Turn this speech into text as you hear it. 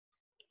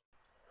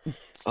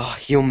Oh,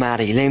 yo,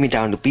 Matty, lay me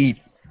down to beat.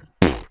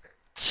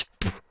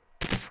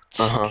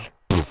 Uh-huh.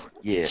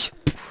 Yeah.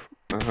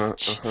 Uh-huh.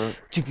 It's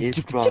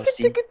Frosty.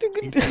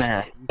 It's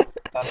Matty.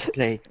 About to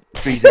play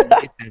Freedom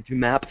Adventure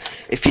Map.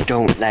 If you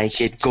don't like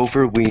it, go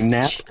for a wee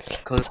nap.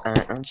 Cause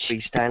I'm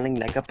freestyling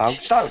like a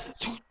bouncer.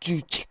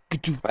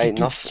 Right,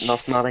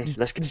 enough, Matty.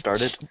 Let's get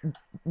started.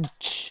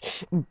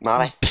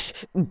 Matty.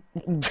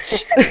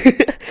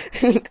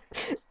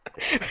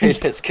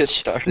 Right, let's get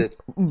started.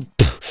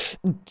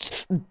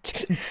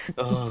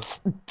 Oh,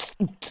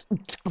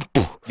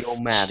 yo,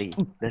 Matty,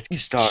 let's get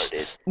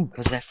started.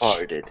 Cause I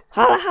farted.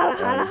 Holla, holla,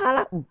 holla,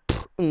 holla.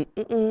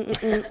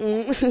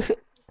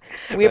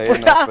 We Right,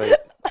 enough, right.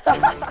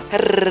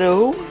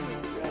 Hello.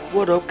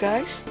 What up,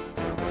 guys?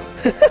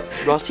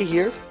 Rossi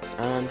here,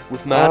 and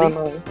with Matty.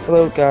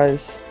 Hello,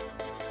 guys.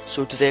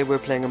 So today we're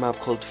playing a map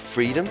called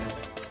Freedom.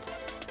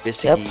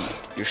 Basically,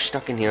 you're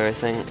stuck in here, I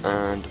think,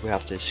 and we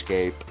have to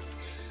escape.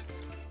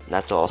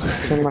 That's all.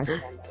 Turn my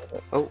sound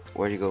down. Oh,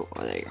 where'd you go?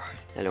 Oh, there you are.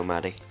 Hello,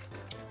 Matty.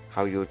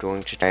 How you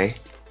doing today?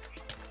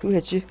 Who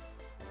hit you?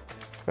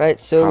 Right,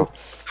 so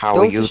How are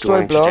don't you destroy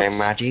doing today, blocks.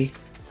 Matty?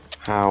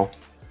 How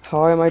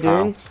How am I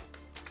doing?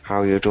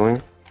 are you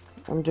doing?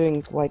 I'm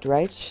doing quite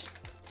right.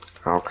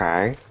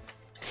 Okay.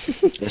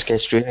 Let's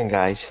get straight in,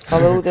 guys.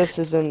 Hello, this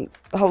isn't.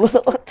 Hello,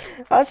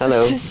 that's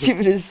Hello. the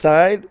stupidest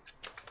side.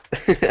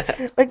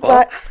 Like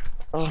What? that.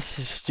 Oh,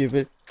 so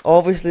stupid.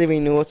 Obviously, we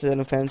know it's an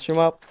adventure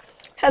map.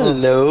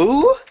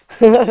 Hello.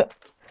 So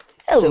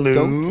Hello.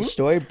 don't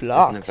destroy It's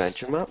blocks. an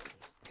adventure map.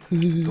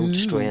 Don't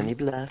destroy any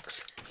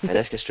blocks. Right,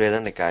 let's get straight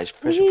in it, guys.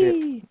 Pressure plate.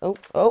 Whee! Oh,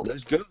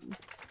 Let's go.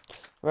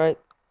 right.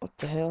 What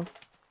the hell?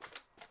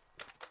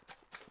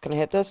 Can I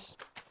hit this?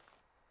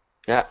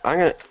 Yeah, I'm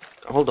gonna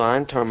hold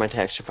on. Turn my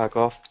texture pack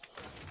off.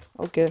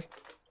 Okay.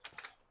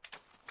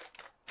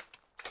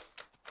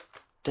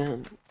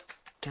 Dun.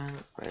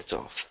 Right, it's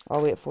off.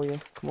 I'll wait for you.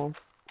 Come on.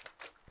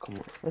 Come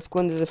on. Let's go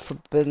into the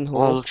forbidden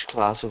hole. All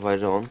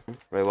classified on.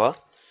 Right,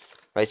 what?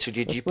 Right, so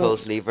did Let's you go. pull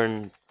this lever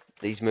and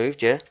these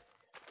moved, yeah?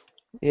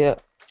 Yeah.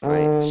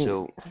 Right,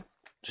 so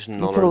just You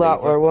another pull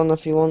that lever. one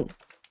if you want.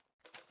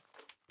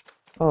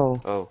 Oh.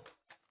 Oh.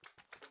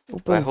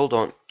 Open. Right, hold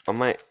on.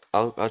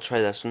 I'll try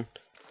this one.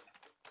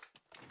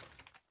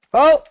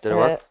 Oh! Did it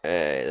work?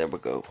 There we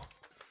go.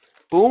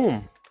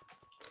 Boom!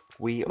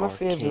 We I'm are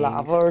afraid of kings.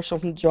 lava or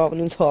something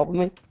dropping on top of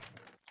me.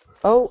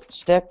 Oh,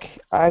 stick.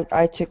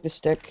 I took the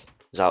stick.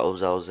 That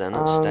was in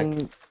it,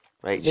 stick.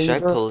 Right, should I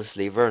lever. pull this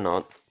lever or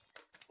not?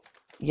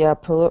 Yeah,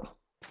 pull it.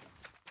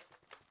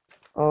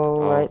 Oh,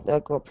 Oh, right,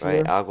 that go up here.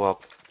 Right, I'll go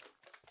up.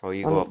 Oh,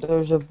 you go And up.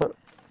 there's a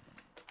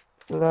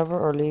lever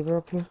or lever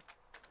up here.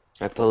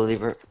 I pull the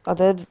lever. I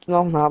did.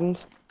 Nothing happened.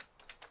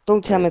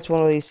 Don't tell me Right. it's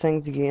one of these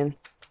things again.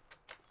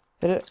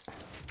 Hit it.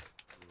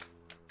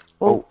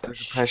 Oh,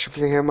 there's a pressure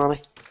plate here,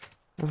 Molly.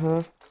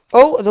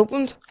 Oh, it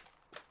opened.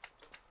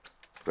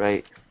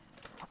 Right.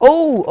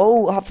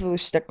 Oh, I have to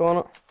stick on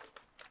it.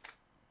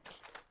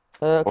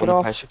 On Get the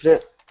off. pressure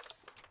plate.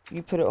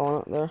 You put it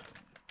on it there.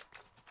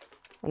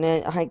 And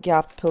then I think you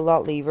have to pull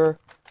that lever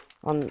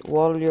and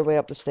waddle your way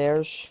up the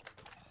stairs.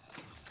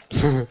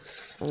 And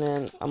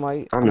then I'm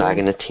out. I'm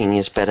lagging the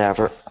teeniest bit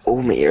ever.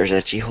 Oh, my ears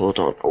itchy. Hold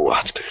on. Oh,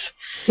 that's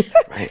good.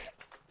 Right.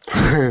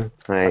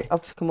 Right.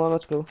 Up, come on,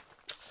 let's go.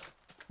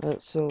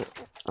 Right, so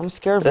I'm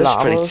scared of That's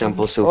lava. pretty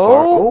simple so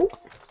far. Oh!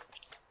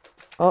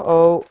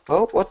 Uh-oh.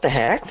 Oh, what the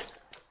heck?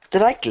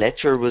 Did I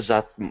glitch or was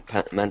that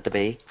meant to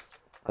be?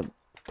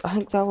 I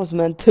think that was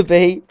meant to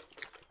be.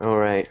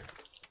 Alright.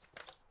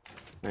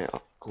 Right,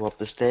 I'll go up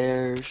the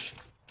stairs.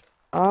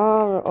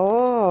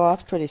 Oh,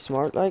 that's pretty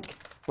smart, like.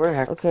 Where the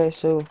heck? Okay,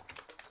 so.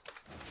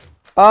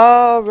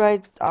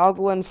 Alright, I'll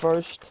go in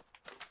first.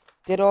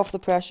 Get off the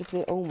pressure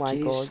plate. Oh my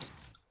Jeez. god.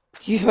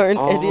 You're an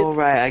idiot. Oh,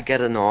 right, I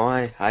get an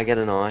eye.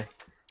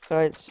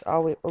 Alright, so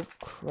I'll wait. Oh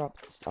crap,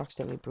 I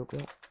accidentally broke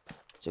that.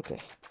 It's okay.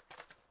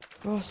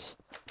 Ross,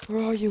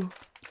 where are you?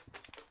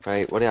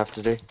 Right, what do you have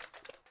to do?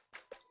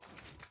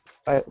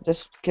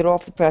 Just get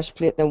off the pressure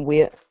plate, then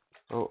wait.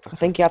 Oh, I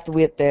think you have to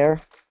wait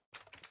there.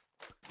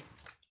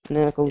 And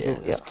then it goes. yeah,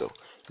 let's go.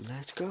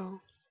 Let's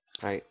go.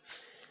 Right.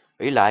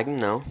 Are you lagging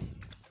now?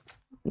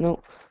 No,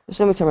 just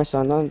let me turn my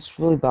sound down. It's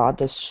really bad.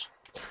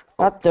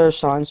 That there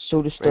sounds so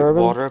Right,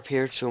 disturbing. water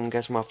appeared, so I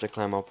guess I'm gonna have to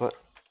climb up it.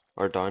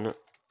 Or down it.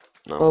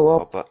 No, Oh,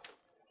 up. it.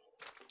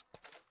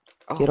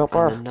 Oh, Get up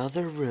and there.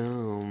 another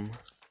room.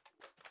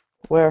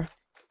 Where?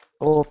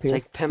 Oh, up It's here.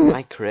 like Pimp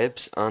My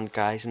Cribs, and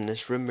guys, in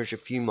this room there's a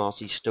few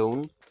mossy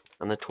stone,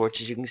 and the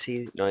torches you can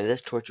see. Now,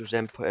 this torch was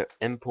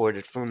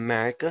imported from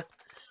America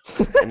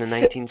in the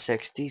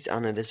 1960s,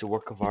 and it is a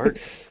work of art.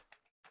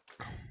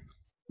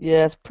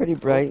 Yeah, it's pretty Oh,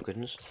 bright.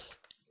 goodness.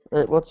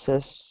 Right, what's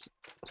this?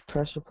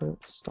 Pressure plate.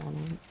 Stone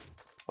on it.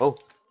 Oh.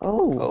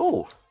 Oh.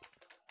 Oh.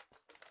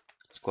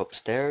 Let's go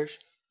upstairs.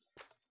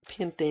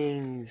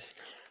 Paintings.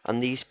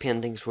 And these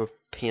paintings were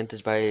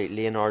painted by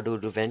Leonardo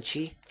da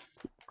Vinci.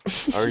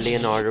 Or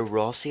Leonardo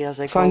Rossi, as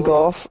I call Van him.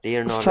 Gogh.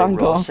 Leonardo Van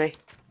Gogh. Rossi.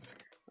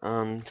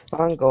 And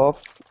Van Gogh.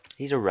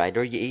 he's a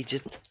writer, you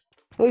idiot.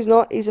 No, he's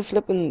not. He's a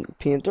flipping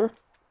painter.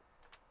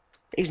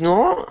 He's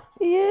not.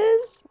 He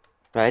is.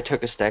 Right, I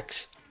took his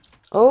sticks.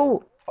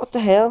 Oh, what the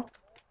hell?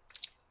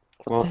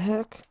 What the What?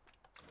 heck?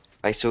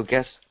 Right, so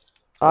guess.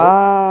 Oh,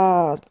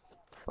 Ah,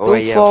 oh don't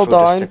wait, yeah, I'll fall throw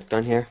the down. stick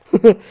down here.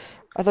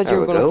 I thought you There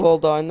were we gonna go. fall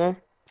down there.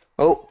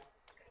 Oh,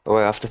 oh,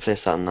 I have to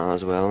place that now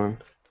as well. And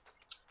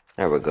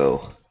there we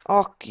go.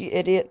 Oh, you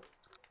idiot.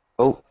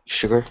 Oh,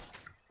 sugar.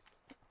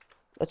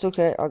 That's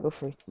okay, I'll go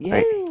free. Yeah.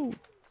 Right.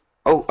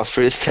 Oh, a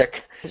fruit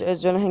stick.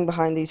 Is there anything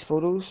behind these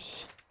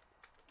photos?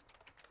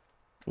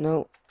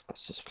 No.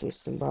 Let's just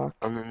place them back.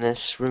 And in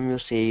this room, you'll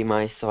see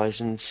my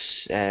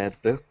thousands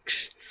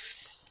books.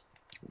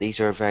 These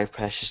are very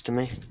precious to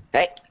me.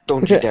 Hey,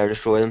 don't you dare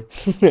destroy them.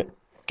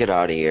 Get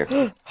out of here.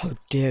 How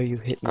dare you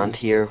hit And me?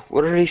 here,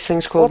 what are these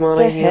things called, What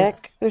the Manny? Here,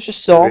 heck? There's a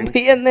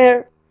zombie in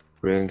there.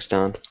 brewing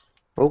stand.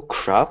 Oh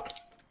crap!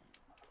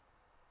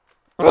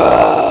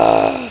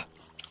 Ah!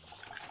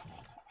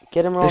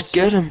 Get him, Let's Ross.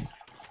 get him.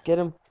 Get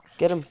him.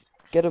 Get him.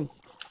 Get him.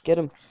 Get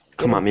him. Get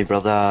Come him. at me,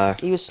 brother.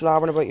 He was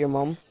slabbering about your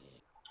mum.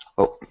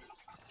 Oh,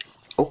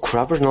 oh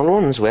crap! There's another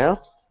one as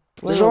well.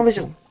 The zombies,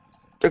 Okay.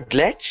 they're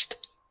glitched.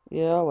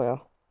 Yeah,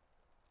 well.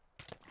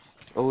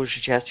 Oh, there's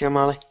a chest here,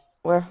 Manny.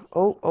 Where?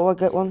 Oh, oh, I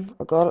get one.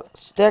 I got it.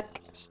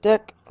 Stick.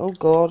 Stick. Oh,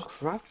 God.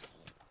 Crap!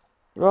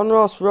 Run,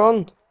 Ross,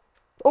 run.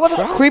 Oh, there's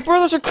a Crap. creeper.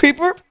 There's a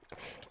creeper.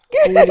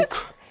 Holy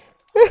crap!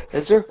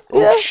 Is there? Oh,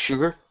 Yeah.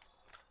 sugar.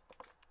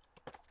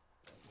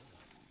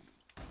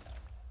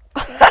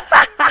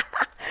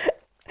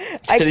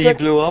 Did he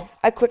blew up?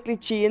 I quickly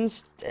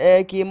changed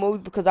game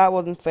mode because that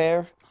wasn't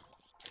fair.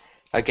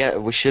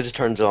 We should have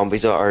turned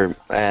zombies or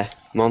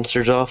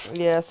monsters off.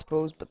 Yeah, I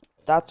suppose, but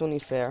that's only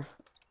fair.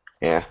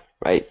 Yeah,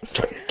 right.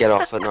 Get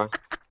off it now.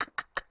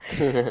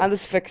 And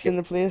it's fixing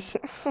the place.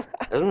 It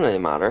doesn't really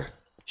matter.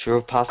 Sure,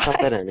 we'll pass that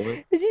bit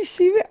anyway. Did you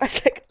see me? I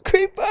was like,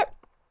 creeper.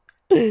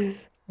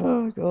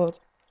 Oh, God.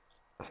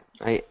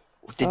 Right.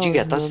 Did That you was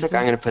get that stick? mental.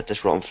 I'm gonna put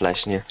this rotten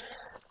flesh in here.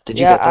 Did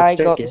you Yeah, get that I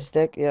stick? got Yeah. the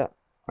stick, yeah.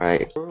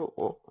 Right.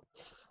 Oh,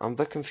 I'm a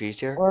bit confused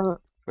here. Where?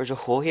 There's a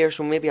hole here,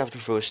 so maybe I have to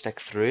throw a stick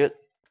through it.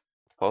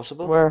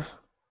 Possible? Where?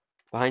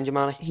 Behind you,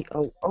 Manny?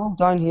 Oh,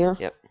 down here.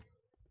 Yep.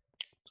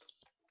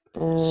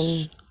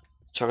 Um,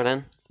 Chuck it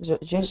in. is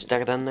it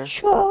Stick it in there.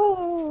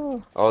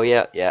 Sure. Oh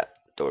yeah, yeah.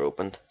 Door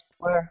opened.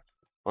 Where?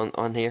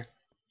 On here.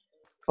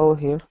 Oh,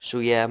 here. So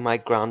yeah, my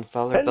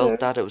grandfather Hello. built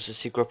that. It was a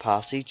secret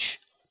passage.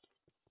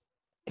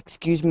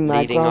 Excuse me, my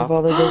Leading up.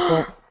 grandfather built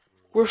that.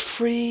 We're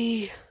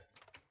free.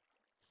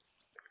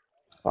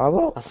 Are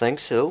we? I think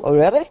so.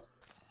 Already?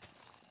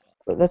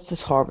 But let's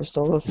just harvest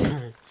all this.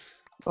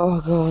 Oh,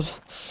 God.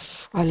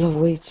 I love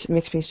weights. It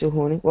makes me so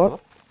horny. What?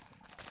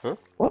 Huh?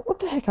 What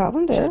the heck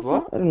happened there? Said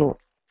what? I don't know.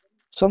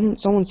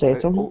 Someone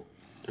said something. Oh,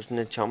 there's an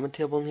enchantment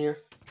table in here.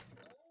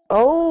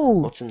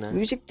 Oh! What's in there?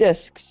 Music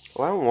discs.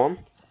 Oh, I want one.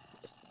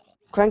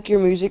 Crank your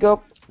music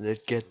up.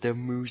 Let's get the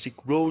music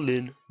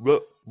rolling.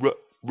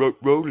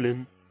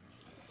 Rolling.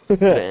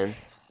 Put it in.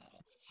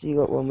 See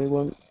what one we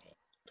want.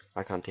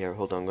 I can't hear.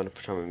 Hold on, I'm gonna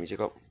turn my music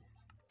up.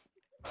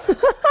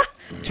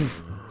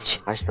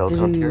 I still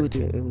can't hear.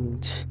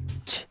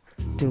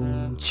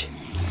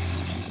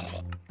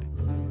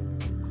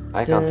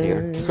 I can't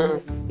hear.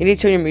 You need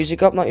to turn your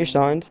music up, not your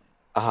sound.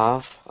 I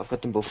have. I've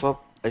got them both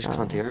up. I just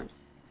can't hear it.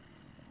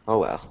 Oh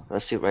well.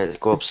 Let's see. Right, let's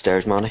go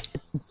upstairs, Manny.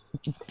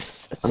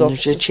 It's And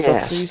there's a sucks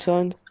chest you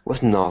sound.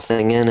 with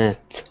nothing in it.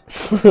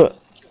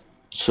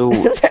 So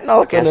Is there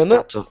nothing in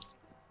it?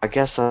 I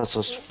guess that's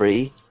us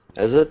free,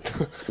 is it?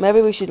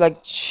 Maybe we should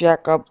like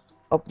check up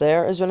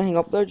there. Is there anything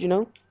up there? Do you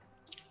know?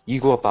 You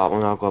go up that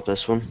one. I'll go up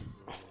this one.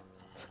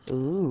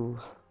 Ooh.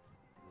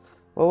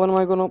 Well, when am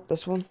I going up?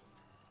 This one?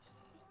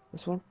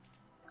 This one?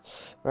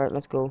 Right,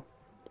 let's go.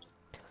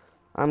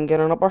 I'm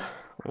getting upper.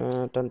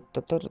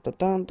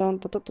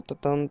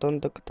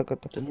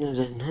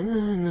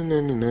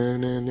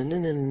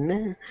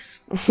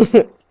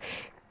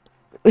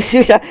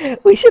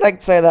 We should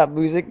like play that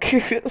music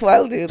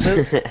while doing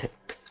this.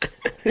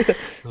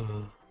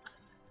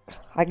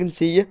 I can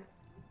see you.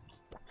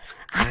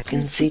 I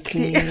can see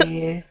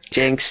clear.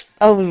 Jinx.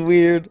 That was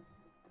weird.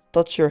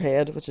 Touch your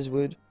head, which is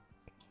wood.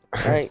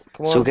 Right,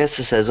 come on. So I guess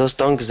this is us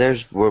done, because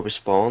there's where we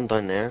spawn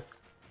down there.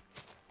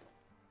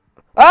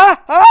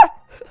 Ah! Ah!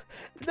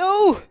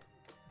 No!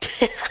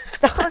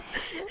 Oh,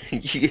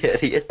 shit. You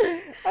idiot.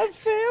 I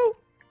fell.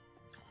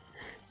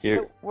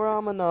 Here. Where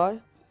am I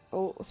now?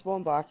 Oh,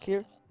 spawn back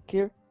here.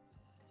 Here.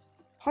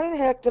 How the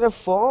heck did I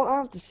fall? I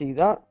have to see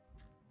that.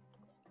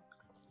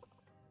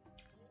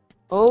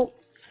 Oh.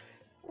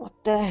 What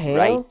the hell?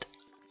 Right.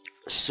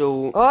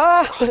 So.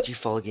 Ah! Did you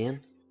fall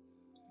again?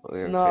 Oh,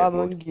 you're in No, creative I'm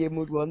mode. on game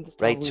mode 1. Just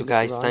Right, having so a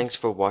guys, look around. thanks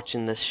for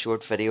watching this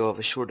short video of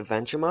a short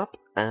adventure map.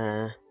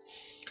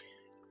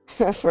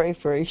 Very,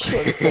 very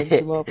short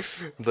adventure map.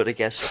 But I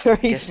guess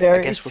Very, I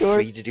very guess we're short.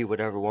 free to do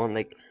whatever we want.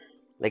 Like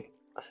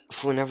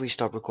whenever we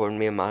stop recording,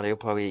 me and Matty will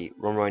probably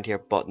run around here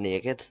butt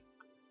naked.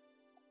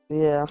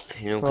 Yeah,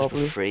 You know, because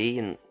probably. we're free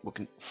and we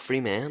can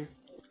free man.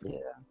 Yeah.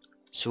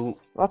 So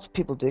Lots of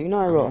people do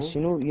now, Ross.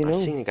 You know.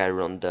 I seen a guy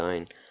run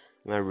down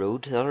my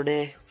road the other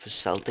day with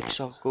Celtic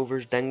sock over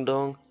his ding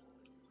dong.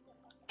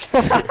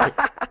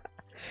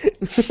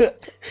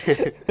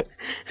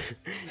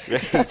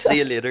 Right, see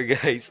you later,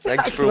 guys.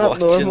 Thanks That's for not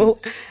watching. normal.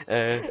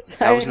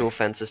 That was no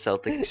offense to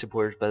Celtic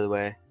supporters, by the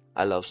way.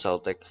 I love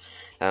Celtic.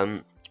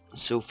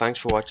 So thanks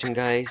for watching,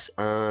 guys,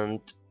 and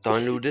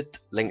download it.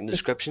 Link in the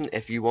description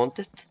if you want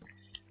it.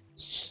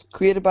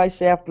 Created by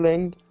Seth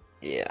Bling.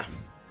 Yeah.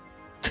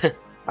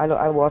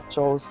 I watch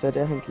all his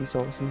videos. I think he's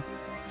awesome.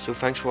 So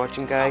thanks for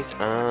watching, guys,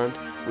 and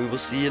we will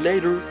see you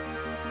later.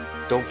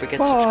 Don't forget to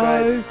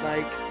Bye. subscribe,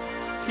 like,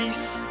 peace,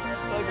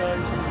 bye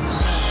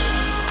guys.